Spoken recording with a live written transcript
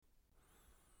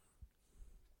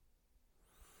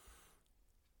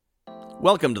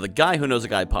Welcome to the Guy Who Knows a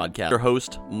Guy podcast. Your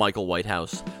host, Michael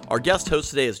Whitehouse. Our guest host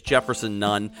today is Jefferson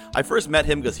Nunn. I first met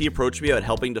him because he approached me about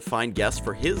helping to find guests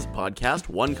for his podcast,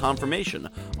 One Confirmation,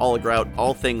 all about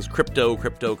all things crypto,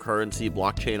 cryptocurrency,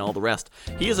 blockchain, all the rest.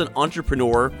 He is an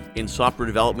entrepreneur in software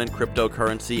development,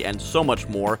 cryptocurrency, and so much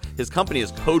more. His company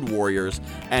is Code Warriors,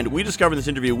 and we discovered in this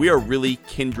interview we are really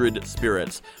kindred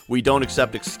spirits. We don't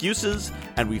accept excuses,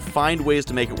 and we find ways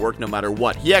to make it work no matter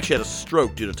what. He actually had a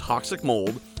stroke due to toxic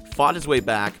mold, fought his way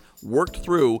back, worked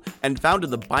through, and founded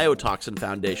the Biotoxin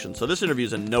Foundation. So this interview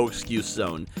is a no excuse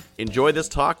zone. Enjoy this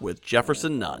talk with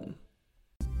Jefferson Nunn.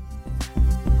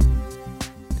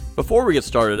 Before we get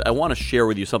started, I want to share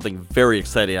with you something very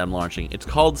exciting I'm launching. It's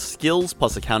called Skills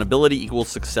Plus Accountability Equals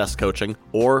Success Coaching,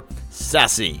 or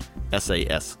SASC.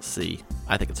 S-A-S-C.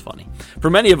 I think it's funny. For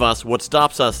many of us, what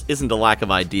stops us isn't a lack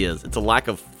of ideas, it's a lack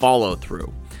of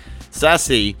follow-through.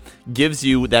 SASC gives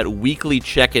you that weekly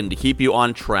check-in to keep you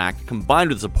on track, combined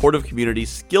with a supportive community,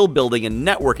 skill building, and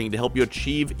networking to help you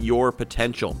achieve your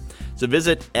potential. So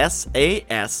visit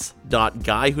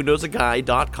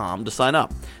sas.guywhoknowsaguy.com to sign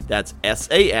up. That's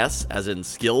SAS, as in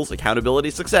skills,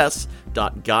 accountability, success,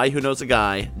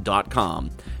 .guywhoknowsaguy.com.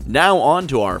 Now on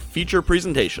to our feature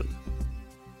presentation.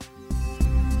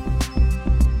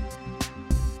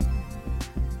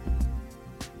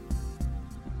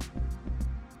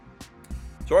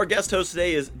 So our guest host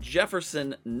today is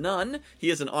Jefferson Nunn. He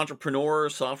is an entrepreneur,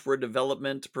 software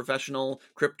development professional,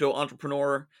 crypto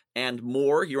entrepreneur, and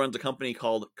more. He runs a company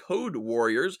called Code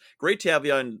Warriors. Great to have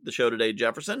you on the show today,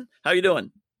 Jefferson. How you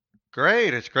doing?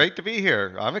 Great. It's great to be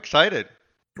here. I'm excited.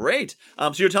 Great.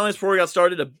 So you're telling us before we got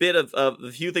started a bit of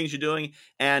a few things you're doing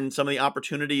and some of the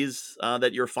opportunities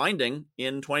that you're finding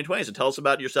in 2020. So tell us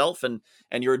about yourself and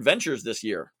your adventures this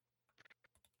year.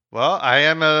 Well, I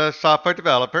am a software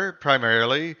developer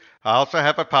primarily. I also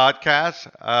have a podcast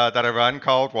that I run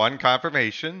called One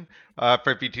Confirmation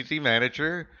for BTC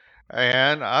Manager,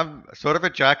 and I'm sort of a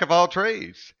jack of all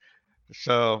trades.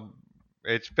 So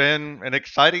it's been an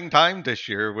exciting time this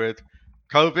year with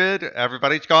COVID.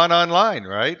 Everybody's gone online,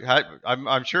 right?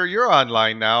 I'm sure you're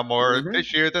online now more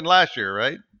this year than last year,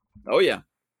 right? Oh, yeah.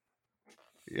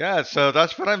 Yeah, so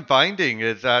that's what I'm finding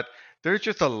is that there's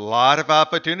just a lot of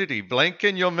opportunity. Blink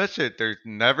and you'll miss it. There's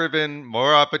never been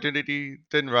more opportunity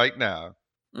than right now.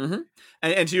 Mm-hmm.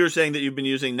 And so you're saying that you've been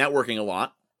using networking a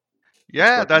lot.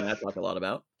 Yeah, that's talk a lot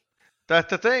about.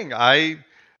 That's the thing.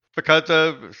 Because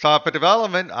of software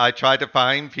development, I try to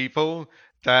find people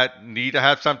that need to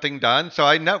have something done. So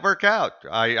I network out.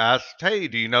 I asked, hey,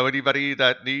 do you know anybody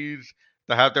that needs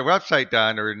to have their website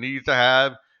done or needs to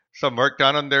have some work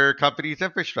done on their company's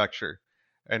infrastructure?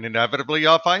 And inevitably,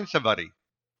 I'll find somebody.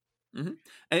 Mm-hmm.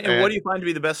 And what do you find to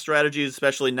be the best strategies,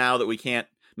 especially now that we can't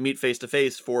meet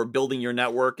face-to-face, for building your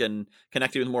network and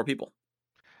connecting with more people?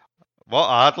 Well,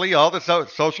 oddly, all the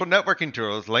social networking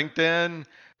tools, LinkedIn,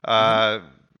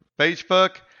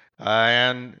 Facebook,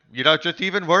 and, just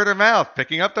even word of mouth,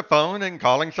 picking up the phone and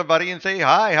calling somebody and say,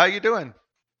 hi, how you doing?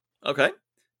 Okay.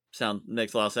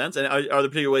 Makes a lot of sense. And are there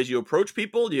particular ways you approach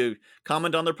people? Do you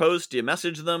comment on their posts? Do you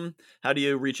message them? How do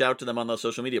you reach out to them on those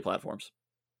social media platforms?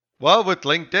 Well, with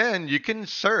LinkedIn, you can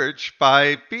search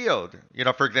by field.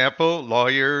 For example,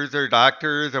 lawyers or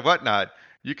doctors or whatnot.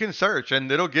 You can search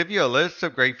and it'll give you a list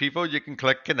of great people. You can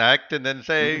click connect and then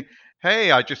say,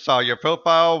 hey, I just saw your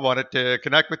profile, wanted to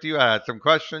connect with you. I had some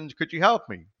questions. Could you help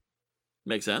me?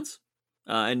 Makes sense.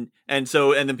 And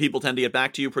then people tend to get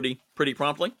back to you pretty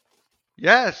promptly.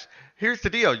 Yes. Here's the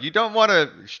deal. You don't want to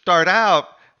start out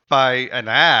by an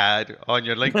ad on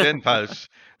your LinkedIn post.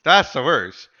 That's the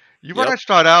worst. You want to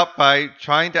start out by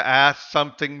trying to ask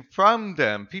something from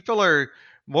them. People are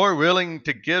more willing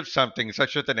to give something,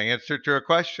 such as an answer to a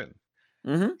question.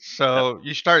 Mm-hmm. So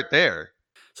you start there.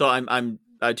 So I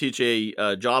teach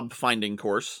a job finding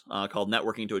course called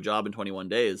Networking to a Job in 21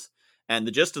 Days. And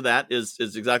the gist of that is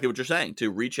exactly what you're saying, to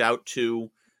reach out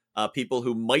to people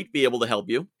who might be able to help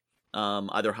you.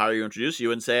 Either hire you, introduce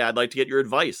you, and say, I'd like to get your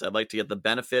advice. I'd like to get the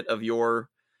benefit of your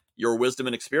wisdom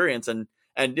and experience. And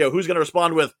who's going to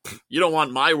respond with, you don't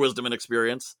want my wisdom and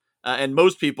experience. And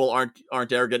most people aren't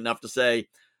arrogant enough to say,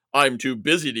 I'm too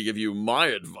busy to give you my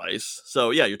advice. So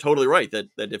yeah, you're totally right that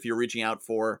if you're reaching out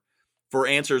for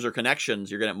answers or connections,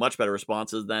 you're going to get much better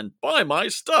responses than, buy my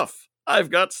stuff. I've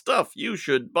got stuff. You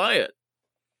should buy it.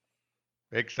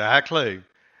 Exactly.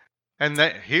 And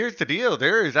here's the deal.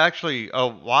 There is actually a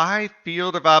wide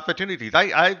field of opportunities.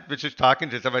 I was just talking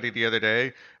to somebody the other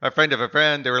day, a friend of a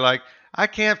friend. They were like, I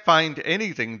can't find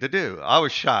anything to do. I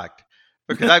was shocked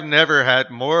because I've never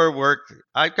had more work.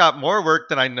 I've got more work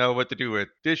than I know what to do with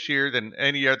this year than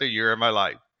any other year of my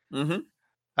life. Mm-hmm.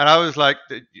 And I was like,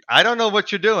 I don't know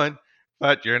what you're doing,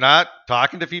 but you're not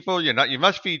talking to people. You're not. You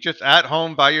must be just at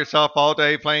home by yourself all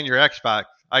day playing your Xbox.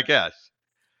 I guess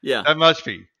Yeah. that must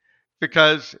be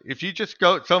because if you just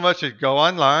go so much as go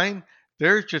online,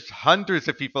 there's just hundreds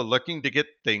of people looking to get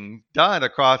things done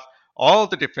across all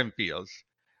the different fields.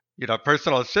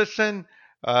 Personal assistant,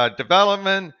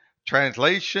 development,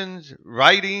 translations,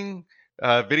 writing,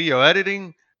 video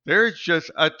editing. There's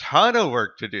just a ton of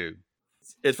work to do.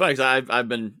 It's funny because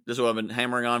this is what I've been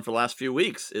hammering on for the last few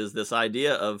weeks is this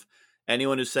idea of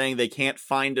anyone who's saying they can't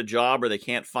find a job or they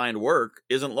can't find work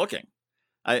isn't looking.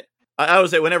 I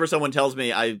always say whenever someone tells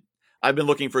me I've been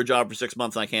looking for a job for 6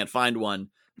 months and I can't find one,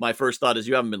 my first thought is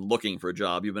you haven't been looking for a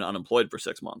job. You've been unemployed for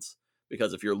 6 months.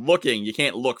 Because if you're looking, you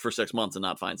can't look for 6 months and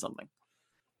not find something.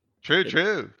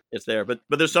 True. It's there. But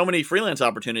there's so many freelance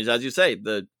opportunities, as you say,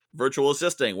 the virtual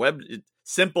assisting,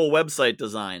 simple website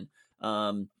design,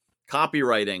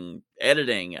 copywriting,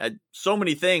 editing, so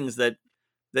many things that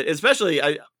especially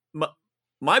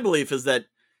my belief is that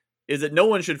no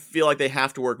one should feel like they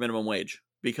have to work minimum wage,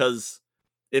 because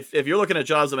if you're looking at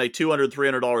jobs that make $200,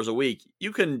 $300 a week,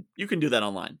 you can do that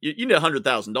online. You need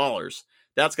 $100,000.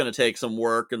 That's going to take some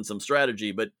work and some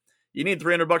strategy, but you need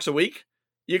 $300 a week.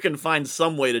 You can find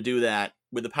some way to do that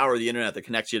with the power of the internet that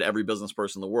connects you to every business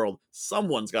person in the world.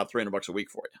 Someone's got $300 a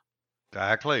week for you.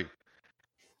 Exactly.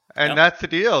 And that's the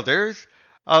deal. There's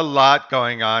a lot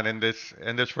going on in this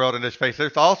world, in this space.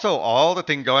 There's also all the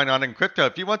thing going on in crypto.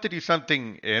 If you want to do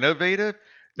something innovative,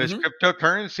 there's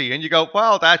cryptocurrency, and you go,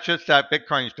 well, that's just that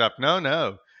Bitcoin stuff.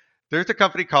 No. There's a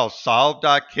company called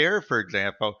Solve.care, for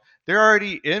example. They're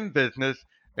already in business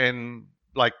in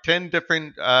like 10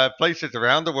 different places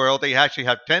around the world. They actually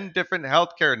have 10 different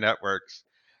healthcare networks.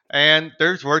 And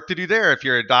there's work to do there. If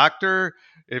you're a doctor,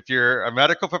 if you're a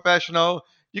medical professional,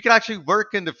 you can actually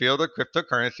work in the field of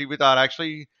cryptocurrency without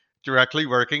actually directly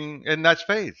working in that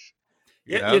space.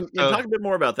 Talk a bit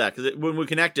more about that, because when we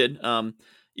connected, I'm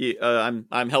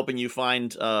helping you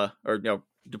find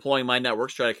deploying my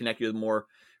networks, try to connect you with more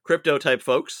crypto type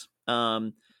folks.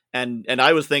 And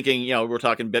I was thinking, we're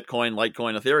talking Bitcoin,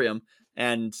 Litecoin, Ethereum,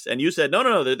 and you said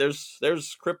no.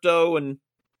 There's crypto and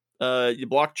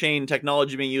blockchain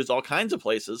technology being used all kinds of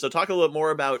places. So talk a little bit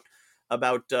more about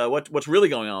what's really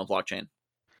going on with blockchain.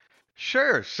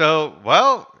 Sure. So,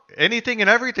 well, anything and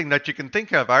everything that you can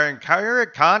think of, our entire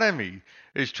economy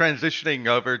is transitioning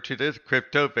over to this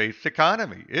crypto-based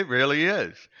economy. It really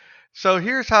is. So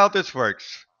here's how this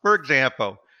works. For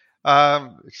example,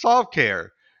 SolveCare,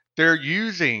 they're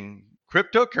using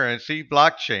cryptocurrency,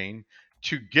 blockchain,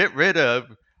 to get rid of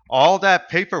all that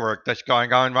paperwork that's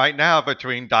going on right now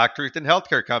between doctors and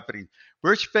healthcare companies.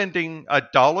 We're spending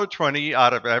 $1.20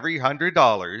 out of every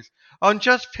 $100 on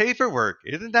just paperwork.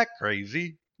 Isn't that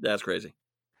crazy? That's crazy.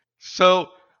 So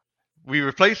we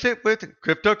replace it with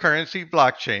cryptocurrency,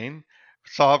 blockchain,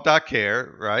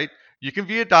 Solve.care, right? You can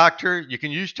be a doctor, you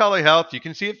can use telehealth, you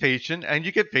can see a patient, and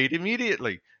you get paid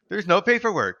immediately. There's no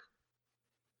paperwork.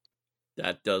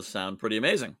 That does sound pretty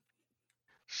amazing.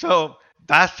 So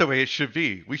that's the way it should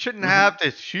be. We shouldn't have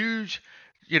this huge,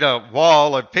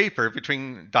 wall of paper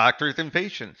between doctors and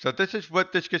patients. So this is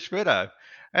what this gets rid of.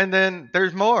 And then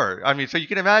there's more. I mean, so you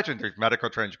can imagine there's medical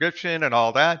transcription and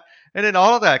all that. And then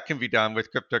all of that can be done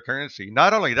with cryptocurrency.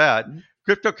 Not only that,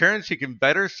 cryptocurrency can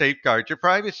better safeguard your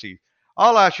privacy.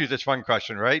 I'll ask you this one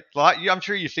question, right? I'm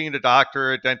sure you've seen a doctor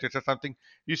or a dentist or something.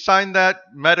 You signed that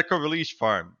medical release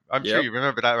form. I'm sure you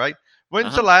remember that, right?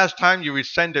 When's the last time you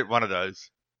rescinded one of those?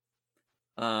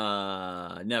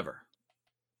 Never.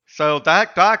 So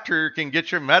that doctor can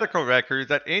get your medical records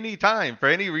at any time for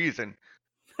any reason.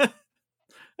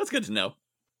 That's good to know.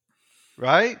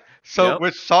 Right? So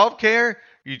with SolveCare,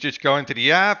 you just go into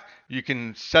the app, you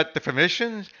can set the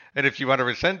permissions, and if you want to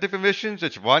rescind the permissions,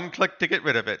 it's one click to get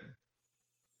rid of it.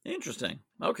 Interesting.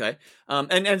 Okay.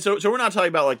 And so we're not talking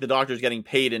about like the doctors getting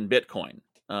paid in Bitcoin.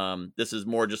 This is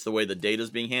more just the way the data is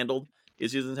being handled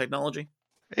is using technology.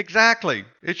 Exactly.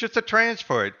 It's just a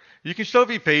transport. You can still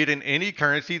be paid in any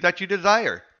currency that you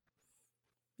desire.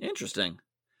 Interesting.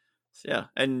 Yeah.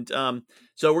 And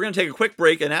so we're going to take a quick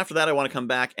break. And after that, I want to come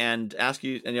back and ask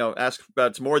you, and ask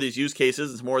about some more of these use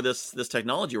cases and some more of this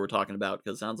technology we're talking about,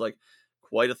 because it sounds like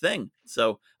quite a thing.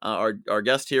 So our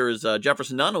guest here is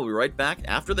Jefferson Nunn. We'll be right back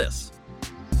after this.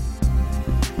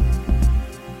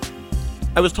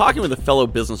 I was talking with a fellow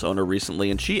business owner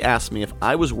recently, and she asked me if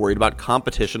I was worried about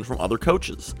competition from other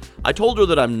coaches. I told her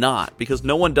that I'm not, because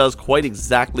no one does quite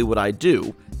exactly what I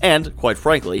do, and, quite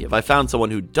frankly, if I found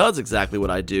someone who does exactly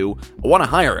what I do, I want to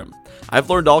hire him. I've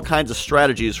learned all kinds of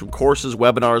strategies from courses,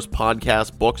 webinars,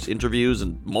 podcasts, books, interviews,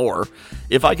 and more.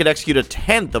 If I could execute a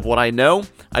tenth of what I know,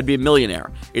 I'd be a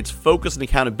millionaire. It's focus and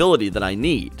accountability that I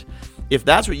need. If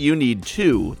that's what you need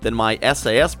too, then my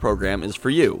SAS program is for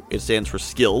you. It stands for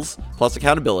Skills plus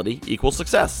Accountability equals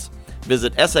Success.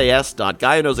 Visit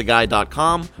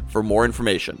sas.guywhoknowsaguy.com for more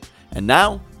information. And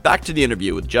now, back to the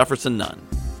interview with Jefferson Nunn.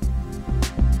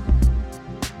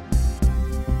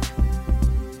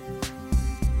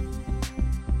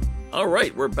 All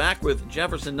right, we're back with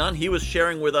Jefferson Nunn. He was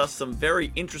sharing with us some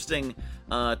very interesting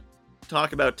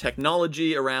talk about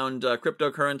technology around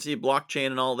cryptocurrency, blockchain,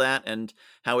 and all that, and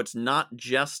how it's not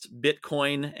just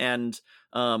Bitcoin and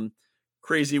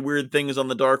crazy weird things on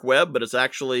the dark web, but it's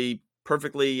actually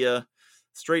perfectly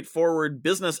straightforward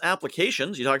business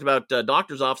applications. You talked about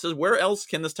doctors' offices. Where else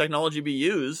can this technology be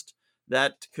used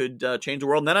that could change the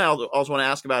world? And then I also want to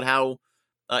ask about how,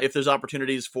 if there's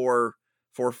opportunities for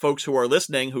folks who are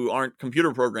listening who aren't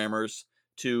computer programmers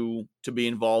to be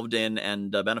involved in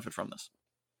and benefit from this.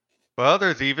 Well,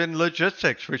 there's even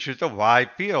logistics, which is a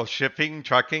wide field. Shipping,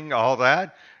 trucking, all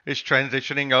that is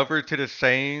transitioning over to the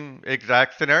same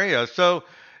exact scenario. So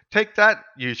take that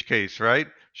use case, right?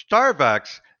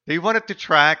 Starbucks, they wanted to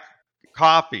track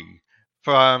coffee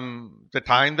from the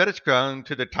time that it's grown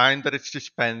to the time that it's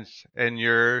dispensed in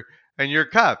your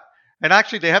cup. And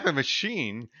actually, they have a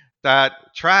machine that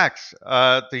tracks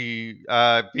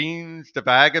the beans, the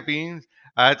bag of beans,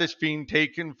 as it's being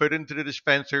taken, put into the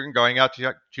dispenser, and going out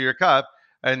to your cup.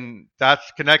 And that's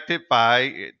connected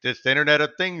by this Internet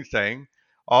of Things thing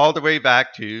all the way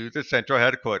back to the central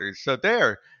headquarters. So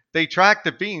there, they track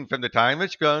the bean from the time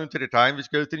it's grown to the time it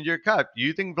goes into your cup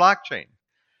using blockchain.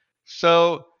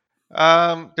 So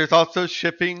there's also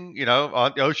shipping,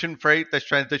 on the ocean freight that's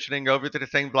transitioning over to the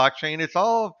same blockchain. It's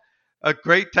all a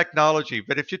great technology.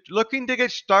 But if you're looking to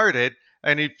get started,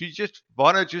 and if you just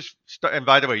want to just start, and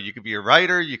by the way, you can be a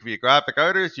writer, you can be a graphic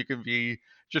artist, you can be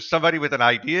just somebody with an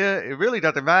idea. It really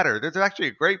doesn't matter. There's actually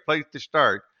a great place to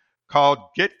start called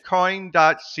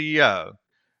Gitcoin.co,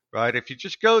 right? If you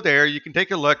just go there, you can take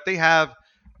a look. They have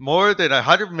more than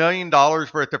 $100 million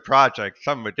worth of projects,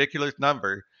 some ridiculous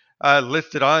number,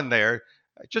 listed on there.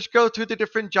 Just go through the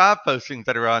different job postings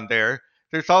that are on there.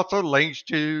 There's also links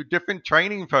to different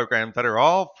training programs that are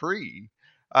all free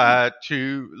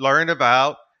to learn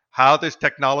about how this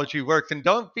technology works. And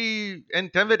don't be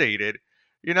intimidated.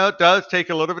 It does take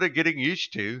a little bit of getting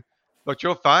used to, but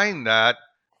you'll find that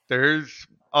there's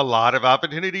a lot of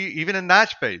opportunity even in that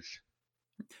space.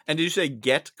 And did you say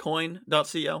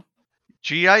getcoin.co?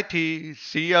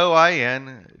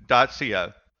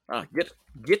 Gitcoin.co.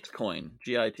 Gitcoin,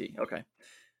 Git. Okay.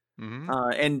 Mm-hmm.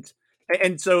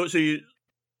 And so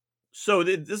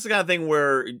this is the kind of thing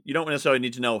where you don't necessarily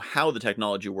need to know how the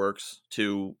technology works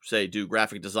to, say, do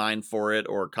graphic design for it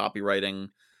or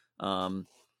copywriting, or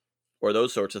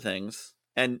those sorts of things.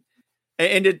 And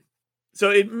it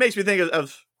makes me think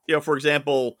of for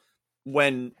example,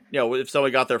 when if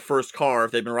somebody got their first car,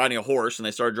 if they've been riding a horse and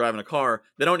they started driving a car,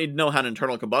 they don't need to know how an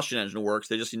internal combustion engine works.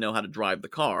 They just need to know how to drive the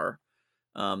car.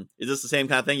 Is this the same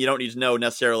kind of thing? You don't need to know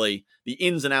necessarily the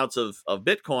ins and outs of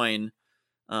Bitcoin,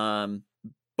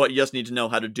 but you just need to know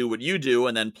how to do what you do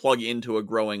and then plug into a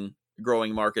growing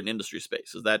market and industry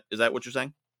space. Is that what you're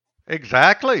saying?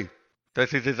 Exactly.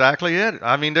 This is exactly it.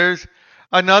 I mean, there's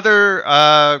another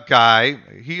guy.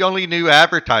 He only knew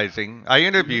advertising. I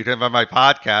interviewed him on my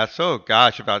podcast. Oh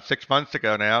gosh, about 6 months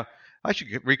ago now. I should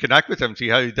reconnect with him, see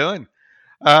how he's doing.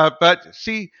 But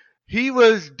see, he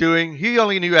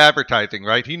only knew advertising,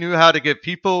 right? He knew how to get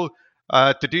people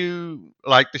to do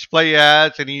like display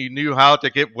ads, and he knew how to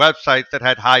get websites that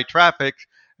had high traffic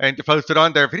and to post it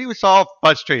on there. But he was all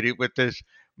frustrated with this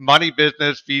money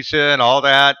business, Visa, and all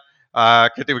that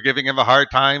because they were giving him a hard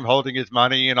time holding his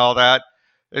money and all that.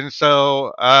 And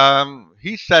so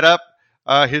he set up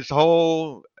his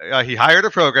whole. He hired a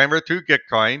programmer through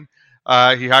Gitcoin.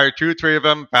 He hired two or three of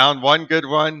them, found one good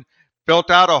one, built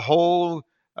out a whole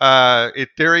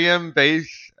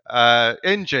Ethereum-based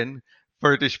engine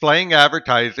for displaying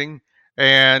advertising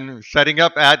and setting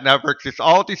up ad networks. It's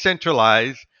all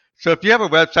decentralized. So if you have a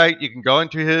website, you can go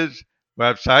into his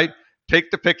website,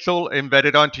 take the pixel, embed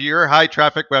it onto your high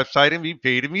traffic website, and be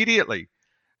paid immediately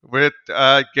with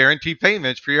guaranteed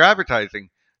payments for your advertising.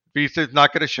 Visa is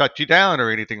not going to shut you down or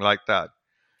anything like that.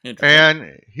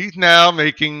 And he's now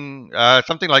making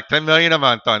something like $10 million a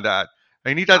month on that.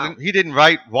 And he didn't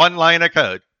write one line of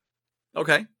code.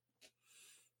 Okay.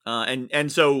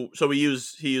 And so he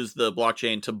used the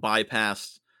blockchain to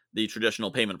bypass the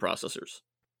traditional payment processors.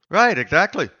 Right,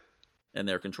 exactly. And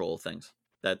their control of things.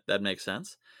 That makes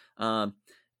sense. And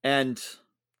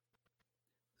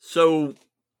so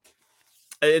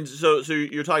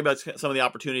you're talking about some of the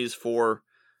opportunities for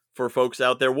folks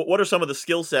out there. What are some of the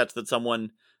skill sets that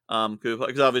someone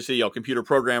Because obviously, computer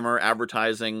programmer,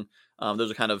 advertising,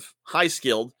 those are kind of high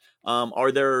skilled.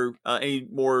 Are there any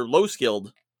more low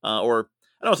skilled, or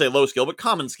I don't want to say low skill, but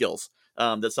common skills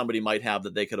that somebody might have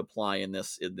that they could apply in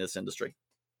this industry?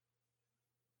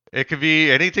 It could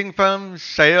be anything from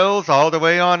sales all the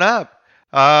way on up.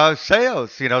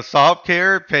 Sales,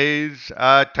 Softcare pays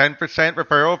 10%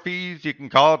 referral fees. You can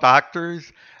call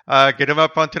doctors, get them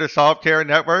up onto the Softcare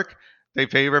network. They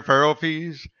pay referral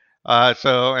fees.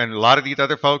 And a lot of these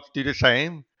other folks do the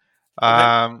same.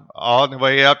 Okay. All the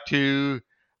way up to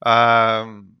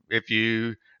if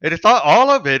you, and it's all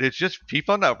of it. It's just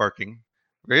people networking,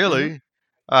 Mm-hmm. really.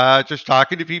 Just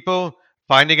talking to people,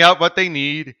 finding out what they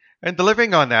need, and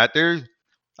delivering on that.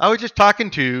 I was just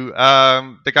talking to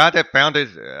the guy that founded,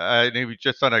 and he was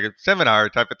just on a seminar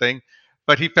type of thing,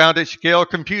 but he founded Scale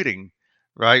Computing,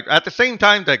 right? At the same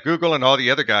time that Google and all the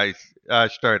other guys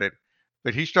started.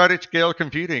 But he started Scale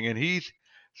Computing, and he's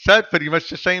said pretty much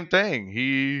the same thing.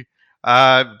 He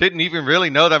didn't even really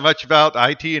know that much about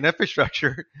IT and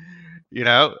infrastructure,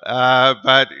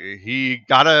 but he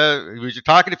was just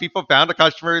talking to people, found a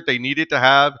customer. They needed to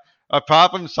have a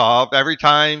problem solved. Every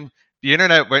time the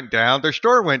internet went down, their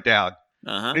store went down.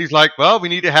 Uh-huh. And he's like, well, we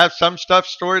need to have some stuff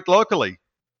stored locally.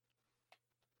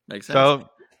 Makes sense. So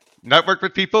networked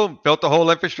with people, built the whole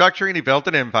infrastructure, and he built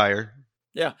an empire.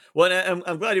 Yeah. Well, and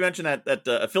I'm glad you mentioned that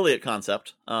affiliate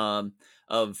concept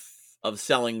of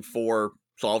selling for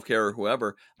Solvecare or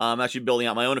whoever. I'm actually building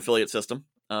out my own affiliate system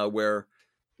where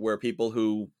people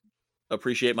who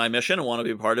appreciate my mission and want to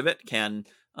be a part of it can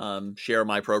share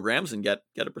my programs and get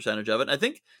a percentage of it. And I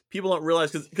think people don't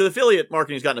realize, because affiliate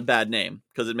marketing has gotten a bad name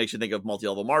because it makes you think of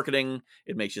multi-level marketing.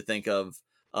 It makes you think of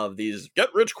these get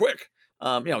rich quick,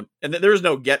 and there is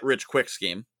no get rich quick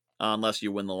scheme unless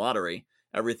you win the lottery.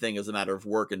 Everything is a matter of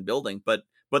work and building. But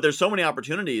there's so many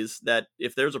opportunities that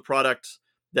if there's a product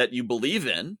that you believe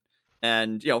in,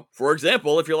 and for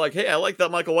example, if you're like, hey, I like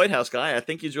that Michael Whitehouse guy, I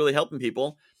think he's really helping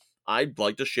people, I'd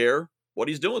like to share what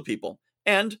he's doing with people.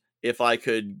 And if I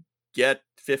could get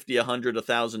 $50, $100,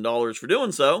 $1,000 for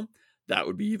doing so, that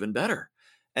would be even better.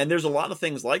 And there's a lot of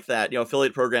things like that,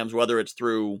 affiliate programs, whether it's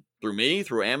through me,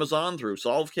 through Amazon, through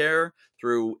Solvecare,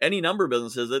 through any number of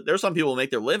businesses. That there's some people who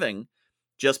make their living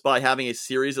just by having a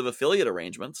series of affiliate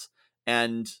arrangements.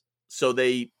 And so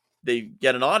they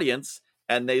get an audience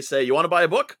and they say, you want to buy a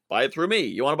book? Buy it through me.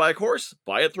 You want to buy a course?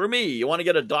 Buy it through me. You want to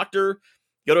get go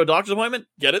to a doctor's appointment?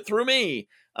 Get it through me.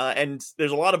 And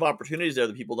there's a lot of opportunities there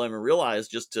that people don't even realize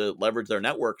just to leverage their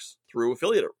networks through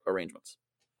affiliate arrangements.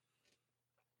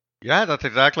 Yeah, that's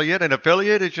exactly it. An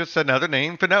affiliate is just another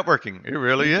name for networking. It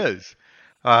really is.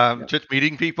 Yeah. Just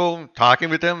meeting people, talking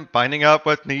with them, finding out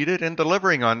what's needed, and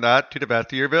delivering on that to the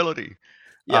best of your ability.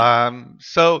 Yeah.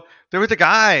 So there was a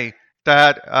guy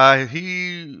that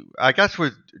he, I guess,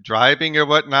 was driving or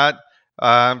whatnot.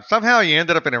 Somehow he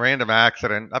ended up in a random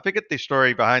accident. I forget the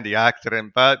story behind the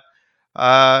accident, but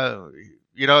uh,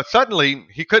 suddenly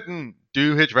he couldn't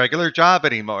do his regular job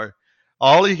anymore.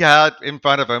 All he had in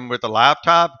front of him was a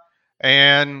laptop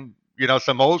and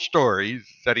some old stories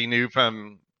that he knew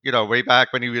from way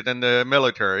back when he was in the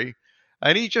military,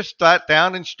 and he just sat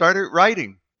down and started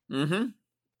writing. Mm-hmm.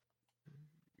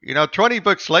 20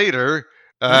 books later,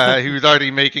 he was already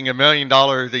making $1 million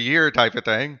a year type of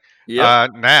thing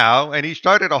Yep. now, and he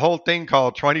started a whole thing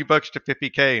called 20 Books to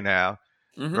 50K now,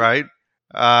 Mm-hmm. right?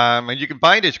 And you can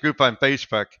find his group on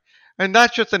Facebook. And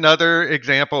that's just another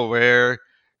example where,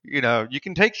 you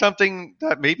can take something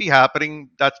that may be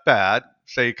happening that's bad,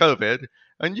 say COVID,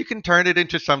 and you can turn it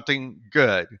into something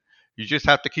good. You just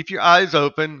have to keep your eyes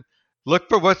open, look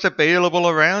for what's available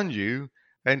around you,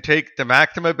 and take the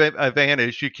maximum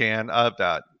advantage you can of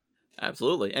that.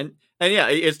 Absolutely. And yeah,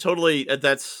 it's totally,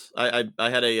 that's, I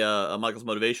had a Michael's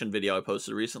motivation video I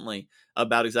posted recently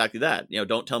about exactly that.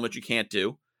 Don't tell them what you can't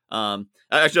do. Actually,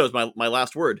 that was my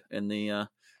last word in the,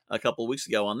 a couple of weeks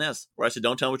ago on this, where I said,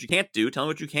 don't tell them what you can't do, tell them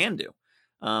what you can do.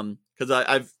 Cause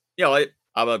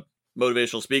I'm a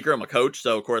motivational speaker. I'm a coach.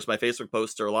 So of course my Facebook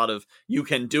posts are a lot of, you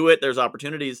can do it. There's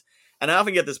opportunities. And I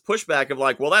often get this pushback of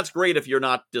like, well, that's great if you're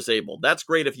not disabled. That's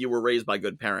great if you were raised by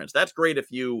good parents. That's great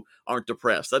if you aren't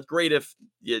depressed. That's great if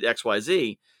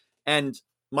XYZ. And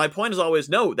my point is always,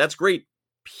 no, that's great,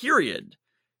 period.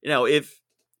 If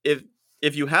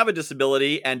if you have a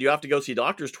disability and you have to go see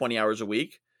doctors 20 hours a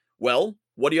week, well,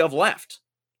 what do you have left?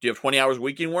 Do you have 20 hours a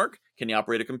week in work? Can you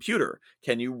operate a computer?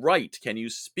 Can you write? Can you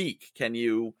speak? Can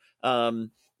you, do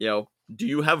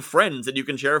you have friends that you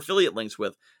can share affiliate links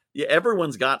with? Yeah,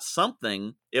 everyone's got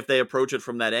something if they approach it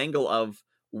from that angle of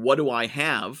what do I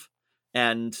have,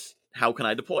 and how can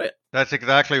I deploy it? That's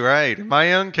exactly right. In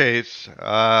my own case,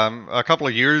 a couple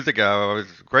of years ago, I was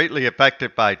greatly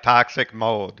affected by toxic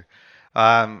mold.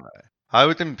 Um, I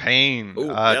was in pain, Oh,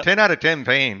 yeah. 10 out of 10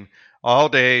 pain, all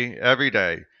day, every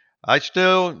day. I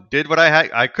still did what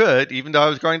I could, even though I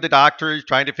was going to doctors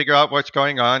trying to figure out what's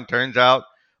going on. Turns out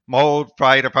mold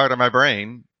fried a part of my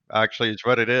brain, actually, is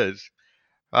what it is.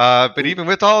 But Ooh. even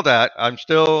with all that, I'm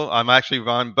actually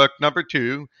on book number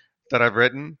 2 that I've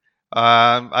written.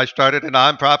 I started a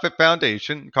nonprofit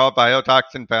foundation called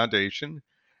Biotoxin Foundation,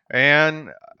 and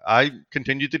I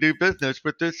continue to do business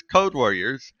with this Code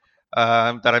Warriors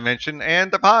that I mentioned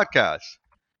and the podcast.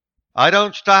 I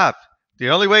don't stop. The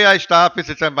only way I stop is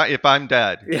if I'm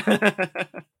dead. Yeah.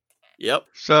 Yep.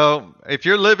 So if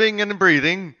you're living and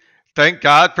breathing, thank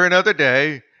God for another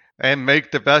day and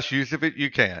make the best use of it you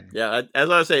can. Yeah, as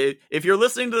I say, if you're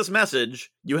listening to this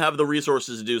message, you have the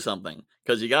resources to do something,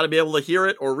 because you got to be able to hear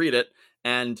it or read it,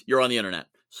 and you're on the internet.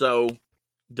 So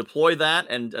deploy that,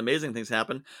 and amazing things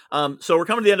happen. So we're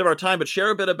coming to the end of our time, but share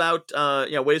a bit about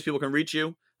ways people can reach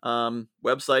you,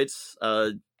 websites,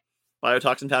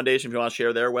 Biotoxin Foundation, if you want to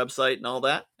share their website and all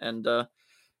that, and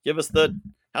give us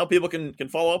how people can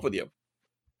follow up with you.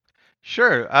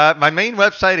 Sure. My main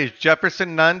website is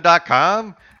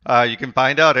jeffersonnunn.com. You can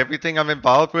find out everything I'm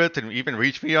involved with and even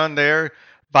reach me on there.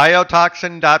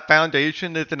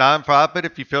 Biotoxin.foundation is a nonprofit.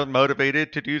 If you feel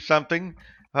motivated to do something,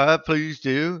 please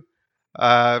do.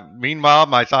 Meanwhile,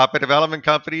 my software development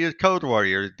company is Code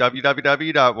Warriors,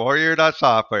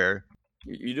 www.warrior.software.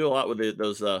 You do a lot with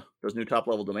those new top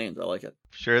level domains. I like it.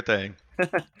 Sure thing.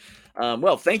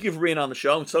 Well, thank you for being on the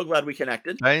show. I'm so glad we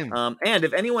connected. Same. And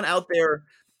if anyone out there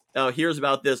hears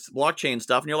about this blockchain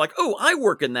stuff and you're like, oh, I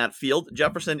work in that field,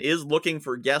 Jefferson is looking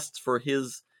for guests for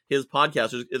his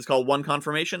podcast. It's called One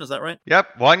Confirmation. Is that right?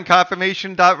 Yep.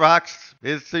 Oneconfirmation.rocks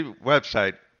is the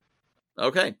website.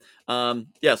 Okay.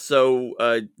 Yeah.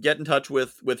 So get in touch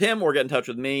with him or get in touch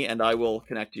with me, and I will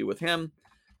connect you with him.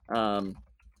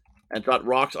 And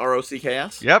 .rocks,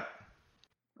 ROCKS. Yep.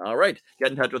 All right.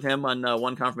 Get in touch with him on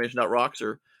oneconfirmation.rocks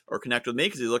or connect with me,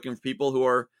 because he's looking for people who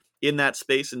are in that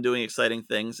space and doing exciting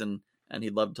things, and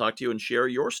he'd love to talk to you and share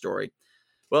your story.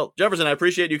 Well, Jefferson, I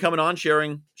appreciate you coming on,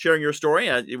 sharing your story.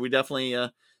 We definitely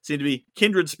seem to be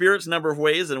kindred spirits in a number of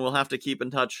ways, and we'll have to keep in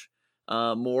touch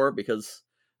more, because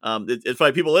it's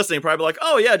funny, people listening probably like,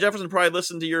 oh yeah, Jefferson probably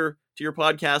listened to your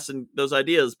podcast and those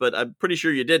ideas, but I'm pretty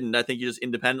sure you didn't. I think you just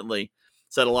independently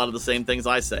said a lot of the same things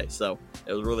I say. So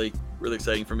it was really, really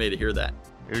exciting for me to hear that.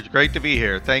 It was great to be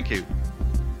here. Thank you.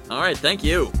 All right. Thank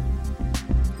you.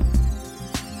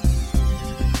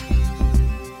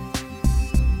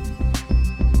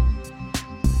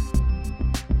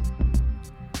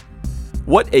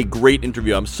 What a great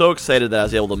interview. I'm so excited that I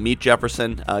was able to meet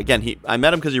Jefferson. Again, I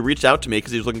met him because he reached out to me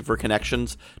because he was looking for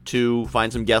connections to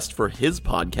find some guests for his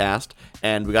podcast.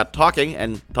 And we got talking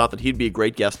and thought that he'd be a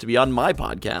great guest to be on my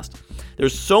podcast.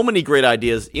 There's so many great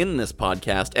ideas in this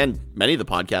podcast and many of the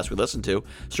podcasts we listen to.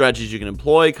 Strategies you can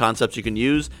employ, concepts you can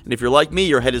use. And if you're like me,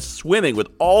 your head is swimming with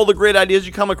all the great ideas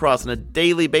you come across on a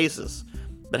daily basis.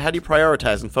 But how do you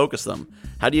prioritize and focus them?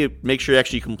 How do you make sure you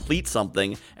actually complete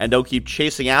something and don't keep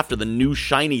chasing after the new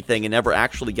shiny thing and never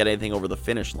actually get anything over the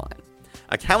finish line?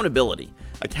 Accountability.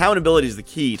 Accountability is the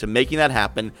key to making that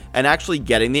happen and actually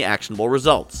getting the actionable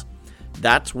results.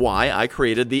 That's why I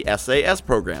created the SAS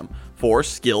program for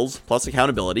skills plus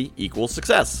accountability equals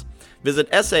success. Visit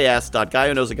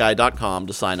sas.guywhoknowsaguy.com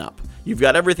to sign up. You've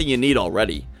got everything you need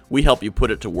already. We help you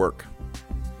put it to work.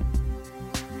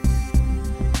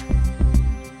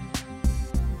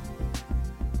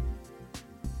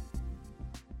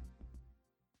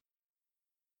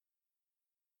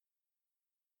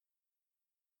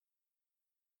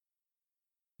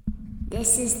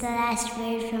 This is the last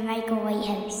word from Michael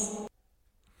Whitehouse.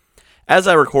 As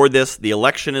I record this, the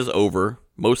election is over,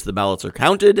 most of the ballots are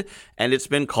counted, and it's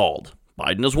been called.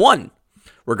 Biden has won.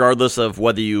 Regardless of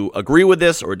whether you agree with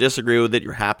this or disagree with it,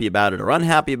 you're happy about it or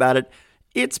unhappy about it,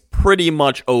 it's pretty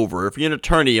much over. If you're an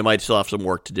attorney, you might still have some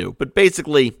work to do, but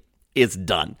basically, it's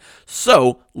done.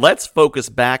 So let's focus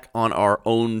back on our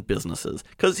own businesses.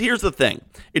 Because here's the thing.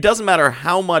 It doesn't matter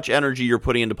how much energy you're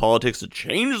putting into politics to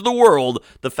change the world.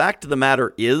 The fact of the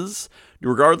matter is,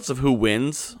 regardless of who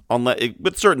wins,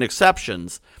 with certain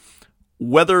exceptions,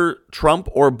 whether Trump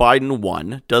or Biden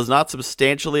won does not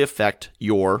substantially affect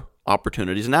your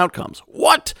opportunities and outcomes.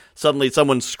 What? Suddenly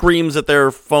someone screams at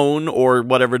their phone or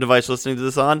whatever device listening to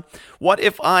this on. What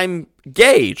if I'm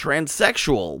gay,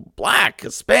 transsexual, black,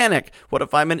 Hispanic? What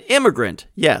if I'm an immigrant?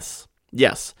 Yes.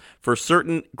 For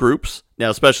certain groups, now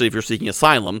especially if you're seeking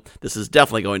asylum, this is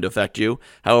definitely going to affect you.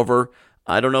 However,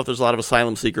 I don't know if there's a lot of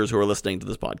asylum seekers who are listening to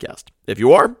this podcast. If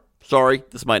you are, sorry,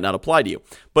 this might not apply to you.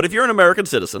 But if you're an American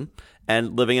citizen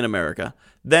and living in America,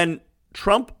 then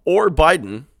Trump or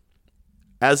Biden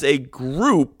as a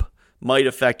group might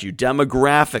affect you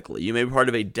demographically. You may be part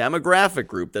of a demographic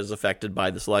group that is affected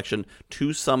by this election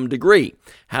to some degree.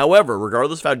 However,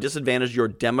 regardless of how disadvantaged your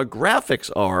demographics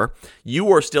are,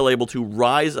 you are still able to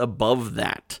rise above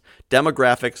that.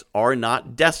 Demographics are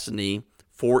not destiny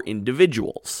for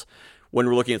individuals. When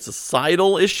we're looking at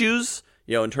societal issues,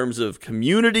 in terms of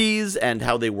communities and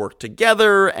how they work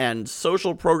together and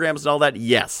social programs and all that,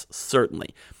 yes,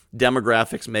 certainly.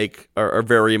 Demographics are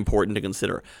very important to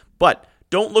consider. But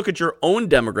don't look at your own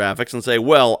demographics and say,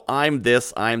 well, I'm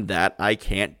this, I'm that, I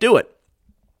can't do it.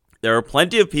 There are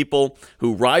plenty of people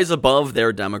who rise above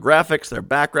their demographics, their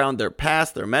background, their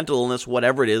past, their mental illness,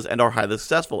 whatever it is, and are highly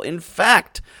successful. In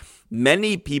fact,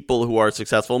 many people who are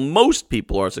successful, most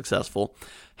people who are successful,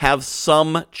 have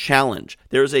some challenge.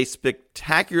 There's a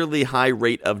spectacularly high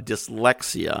rate of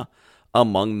dyslexia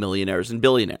among millionaires and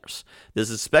billionaires. This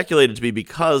is speculated to be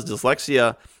because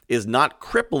dyslexia is not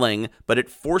crippling, but it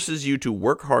forces you to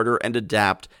work harder and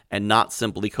adapt and not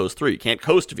simply coast through. You can't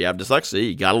coast if you have dyslexia.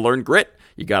 You got to learn grit.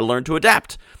 You got to learn to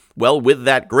adapt. Well, with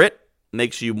that grit,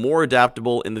 makes you more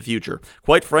adaptable in the future.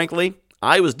 Quite frankly,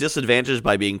 I was disadvantaged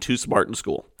by being too smart in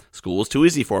school. School was too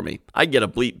easy for me. I get a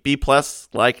B plus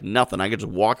like nothing. I could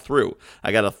just walk through.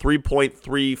 I got a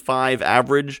 3.35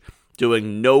 average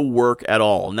doing no work at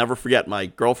all. I'll never forget my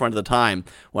girlfriend at the time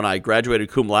when I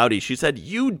graduated cum laude. She said,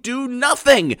 "You do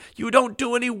nothing. You don't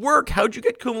do any work. How'd you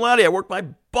get cum laude?" I worked my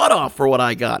butt off for what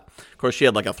I got. Of course, she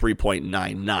had like a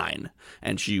 3.99,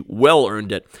 and she well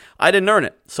earned it. I didn't earn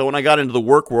it. So when I got into the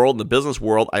work world and the business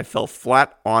world, I fell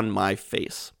flat on my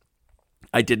face.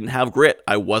 I didn't have grit.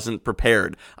 I wasn't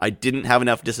prepared. I didn't have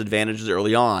enough disadvantages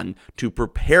early on to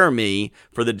prepare me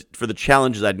for the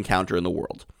challenges I'd encounter in the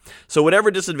world. So whatever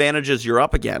disadvantages you're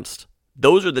up against,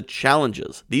 those are the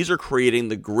challenges. These are creating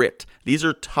the grit. These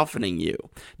are toughening you.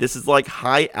 This is like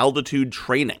high altitude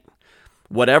training,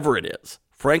 whatever it is.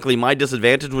 Frankly, my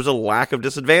disadvantage was a lack of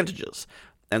disadvantages.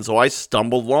 And so I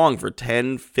stumbled along for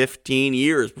 10, 15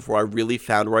 years before I really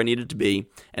found where I needed to be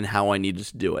and how I needed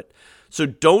to do it. So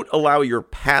don't allow your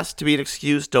past to be an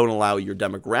excuse. Don't allow your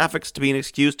demographics to be an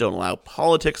excuse. Don't allow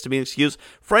politics to be an excuse.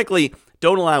 Frankly,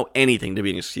 don't allow anything to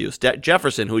be an excuse.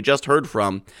 Jefferson, who we just heard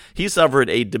from, he suffered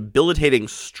a debilitating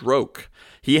stroke.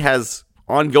 He has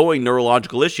ongoing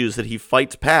neurological issues that he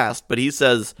fights past, but he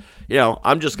says,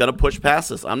 I'm just going to push past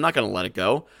this. I'm not going to let it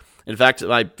go. In fact,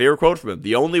 my favorite quote from him,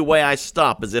 "The only way I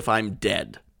stop is if I'm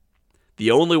dead." The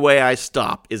only way I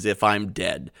stop is if I'm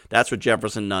dead. That's what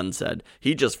Jefferson Nunn said.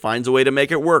 He just finds a way to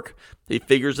make it work. He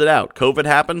figures it out. COVID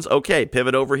happens, okay,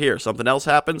 pivot over here. Something else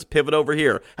happens, pivot over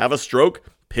here. Have a stroke,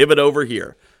 pivot over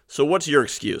here. So what's your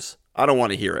excuse? I don't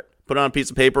want to hear it. Put it on a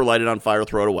piece of paper, light it on fire,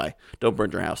 throw it away. Don't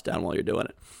burn your house down while you're doing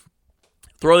it.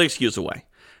 Throw the excuse away.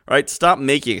 All right? Stop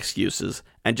making excuses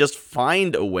and just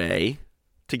find a way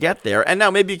to get there. And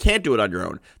now maybe you can't do it on your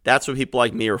own. That's what people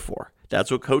like me are for. That's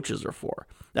what coaches are for.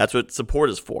 That's what support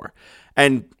is for.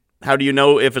 And how do you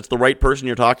know if it's the right person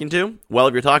you're talking to? Well,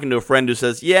 if you're talking to a friend who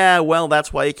says, yeah, well,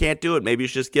 that's why you can't do it. Maybe you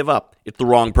should just give up. It's the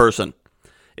wrong person.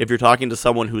 If you're talking to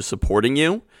someone who's supporting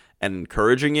you and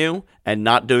encouraging you and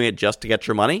not doing it just to get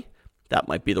your money, that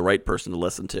might be the right person to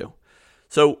listen to.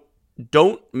 So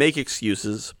don't make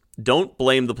excuses. Don't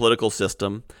blame the political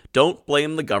system. Don't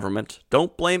blame the government.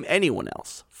 Don't blame anyone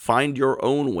else. Find your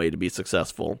own way to be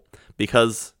successful,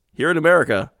 because here in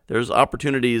America, there's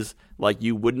opportunities like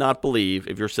you would not believe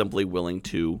if you're simply willing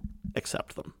to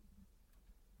accept them.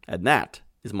 And that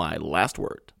is my last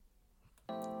word.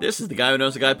 This is the Guy Who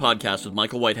Knows a Guy podcast with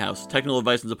Michael Whitehouse. Technical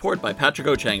advice and support by Patrick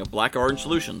Ochang of Black Orange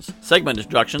Solutions. Segment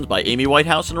introductions by Amy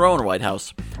Whitehouse and Rowan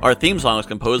Whitehouse. Our theme song was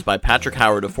composed by Patrick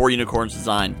Howard of 4 Unicorns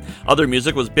Design. Other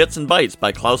music was Bits and Bytes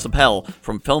by Klaus Appel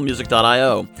from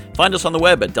filmmusic.io. Find us on the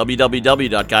web at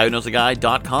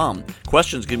www.guywhoknowsaguy.com.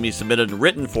 Questions can be submitted in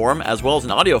written form as well as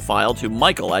an audio file to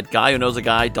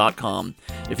michael@guywhoknowsaguy.com.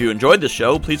 If you enjoyed this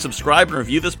show, please subscribe and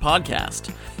review this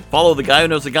podcast. Follow The Guy Who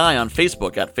Knows a Guy on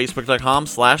Facebook at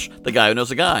facebook.com/The Guy Who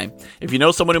Knows a Guy. If you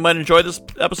know someone who might enjoy this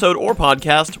episode or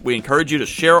podcast, we encourage you to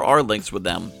share our links with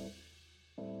them.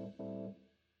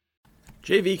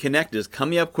 JV Connect is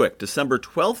coming up quick, December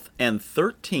 12th and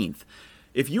 13th.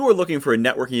 If you are looking for a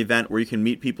networking event where you can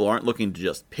meet people who aren't looking to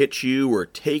just pitch you or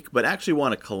take, but actually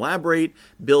want to collaborate,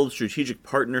 build strategic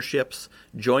partnerships,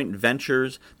 joint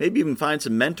ventures, maybe even find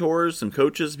some mentors, some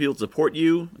coaches, people to support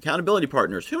you, accountability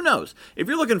partners, who knows? If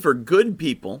you're looking for good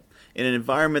people in an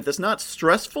environment that's not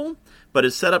stressful, but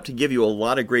is set up to give you a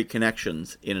lot of great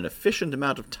connections in an efficient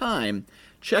amount of time,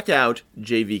 check out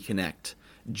JV Connect.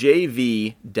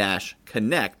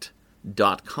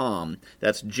 jv-connect.com.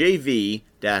 That's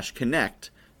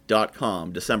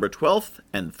jv-connect.com. December 12th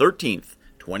and 13th,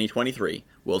 2023.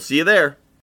 We'll see you there.